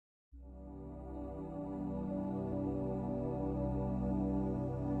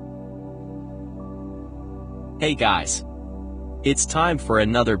Hey guys! It's time for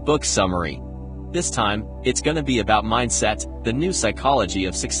another book summary. This time, it's gonna be about Mindset, the New Psychology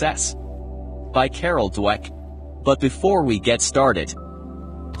of Success, by Dweck. But before we get started,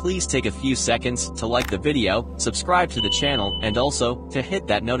 please take a few seconds to like the video, subscribe to the channel, and also to hit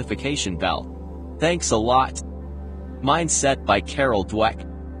that notification bell. Thanks a lot. Mindset by Dweck.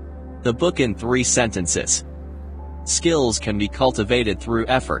 The book in 3 sentences. Skills can be cultivated through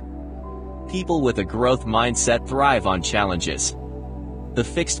effort. People with a growth mindset thrive on challenges. The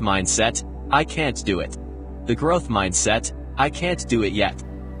fixed mindset, I can't do it. The growth mindset, I can't do it yet.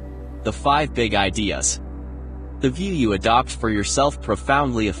 The 5 big ideas. The view you adopt for yourself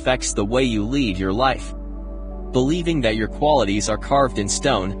profoundly affects the way you lead your life. Believing that your qualities are carved in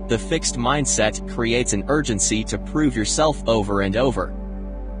stone, the fixed mindset creates an urgency to prove yourself over and over.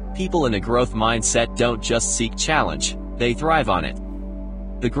 People in a growth mindset don't just seek challenge, they thrive on it.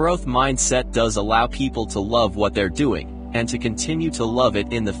 The growth mindset does allow people to love what they're doing, and to continue to love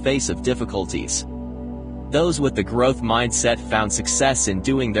it in the face of difficulties. Those with the growth mindset found success in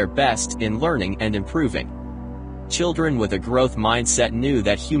doing their best in learning and improving. Children with a growth mindset knew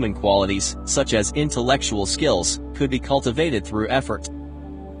that human qualities, such as intellectual skills, could be cultivated through effort.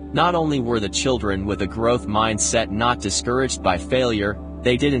 Not only were the children with a growth mindset not discouraged by failure,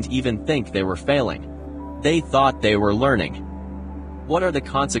 they didn't even think they were failing. They thought they were learning. What are the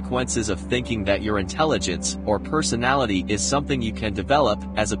consequences of thinking that your intelligence or personality is something you can develop,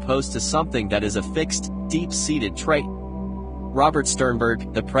 as opposed to something that is a fixed, deep-seated trait? Robert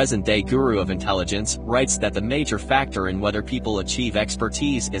Sternberg, the present-day guru of intelligence, writes that the major factor in whether people achieve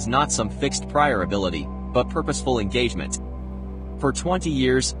expertise is not some fixed prior ability, but purposeful engagement. For 20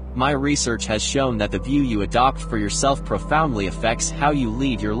 years, my research has shown that the view you adopt for yourself profoundly affects how you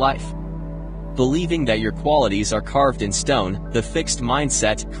lead your life. Believing that your qualities are carved in stone, the fixed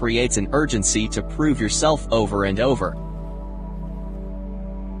mindset creates an urgency to prove yourself over and over.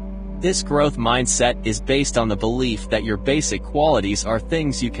 This growth mindset is based on the belief that your basic qualities are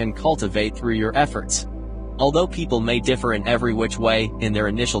things you can cultivate through your efforts. Although people may differ in every which way, in their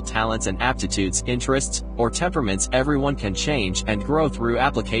initial talents and aptitudes, interests, or temperaments, everyone can change and grow through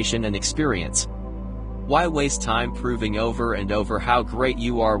application and experience. Why waste time proving over and over how great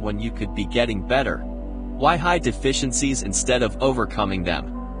you are when you could be getting better? Why hide deficiencies instead of overcoming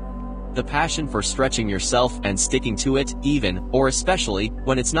them? The passion for stretching yourself and sticking to it, even, or especially,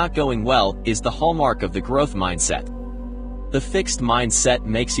 when it's not going well, is the hallmark of the growth mindset. The fixed mindset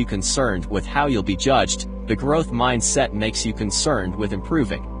makes you concerned with how you'll be judged. The growth mindset makes you concerned with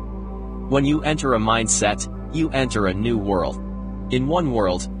improving. When you enter a mindset, you enter a new world. In one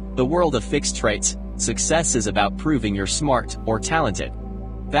world, the world of fixed traits, success is about proving you're smart or talented,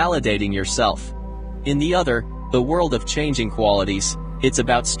 validating yourself. In the other, the world of changing qualities, it's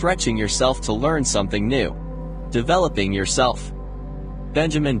about stretching yourself to learn something new, developing yourself.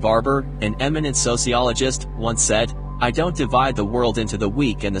 Benjamin Barber, an eminent sociologist, once said, "I don't divide the world into the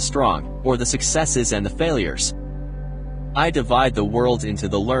weak and the strong, or the successes and the failures. I divide the world into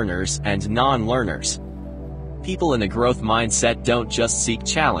the learners and non-learners." People in a growth mindset don't just seek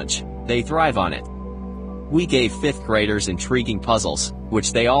challenge, they thrive on it. We gave 5th graders intriguing puzzles,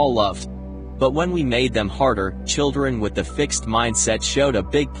 which they all loved. But when we made them harder, children with the fixed mindset showed a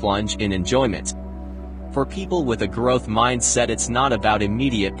big plunge in enjoyment. For people with a growth mindset, it's not about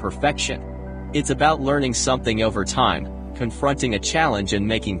immediate perfection. It's about learning something over time, confronting a challenge and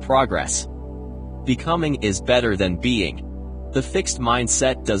making progress. Becoming is better than being. The fixed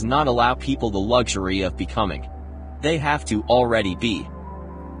mindset does not allow people the luxury of becoming. They have to already be.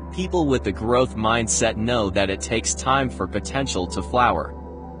 People with the growth mindset know that it takes time for potential to flower.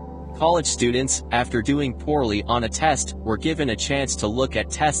 College students, after doing poorly on a test, were given a chance to look at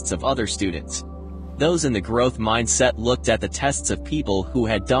tests of other students. Those in the growth mindset looked at the tests of people who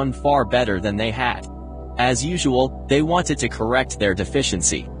had done far better than they had. As usual, they wanted to correct their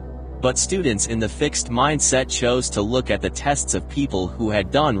deficiency. But students in the fixed mindset chose to look at the tests of people who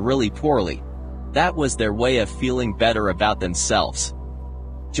had done really poorly. That was their way of feeling better about themselves.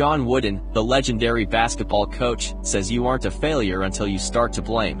 John Wooden, the legendary basketball coach, says you aren't a failure until you start to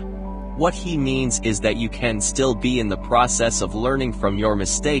blame. What he means is that you can still be in the process of learning from your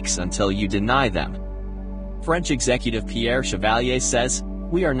mistakes until you deny them. French executive Pierre Chevalier says,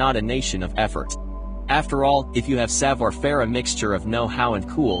 "We are not a nation of effort. After all, if you have savoir-faire, a mixture of know-how and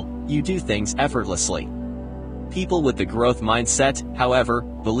cool, you do things effortlessly." People with the growth mindset, however,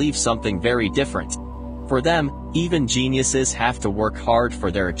 believe something very different. For them, even geniuses have to work hard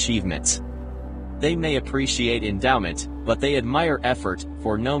for their achievements. They may appreciate endowment, but they admire effort,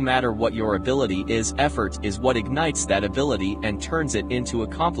 for no matter what your ability is, effort is what ignites that ability and turns it into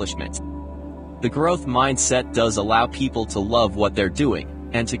accomplishment. The growth mindset does allow people to love what they're doing,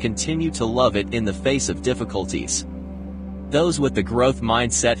 and to continue to love it in the face of difficulties. Those with the growth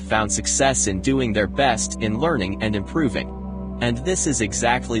mindset found success in doing their best in learning and improving. And this is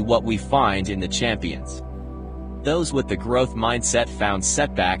exactly what we find in the champions. Those with the growth mindset found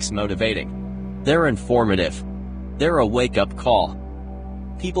setbacks motivating. They're informative. They're a wake-up call.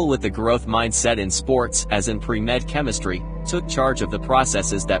 People with the growth mindset in sports, as in pre-med chemistry, took charge of the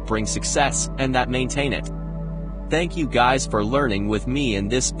processes that bring success and that maintain it. Thank you guys for learning with me in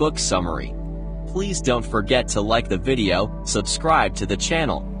this book summary. Please don't forget to like the video, subscribe to the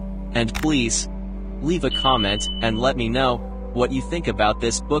channel, and please, leave a comment and let me know what you think about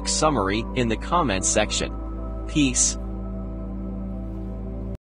this book summary in the comments section. Peace.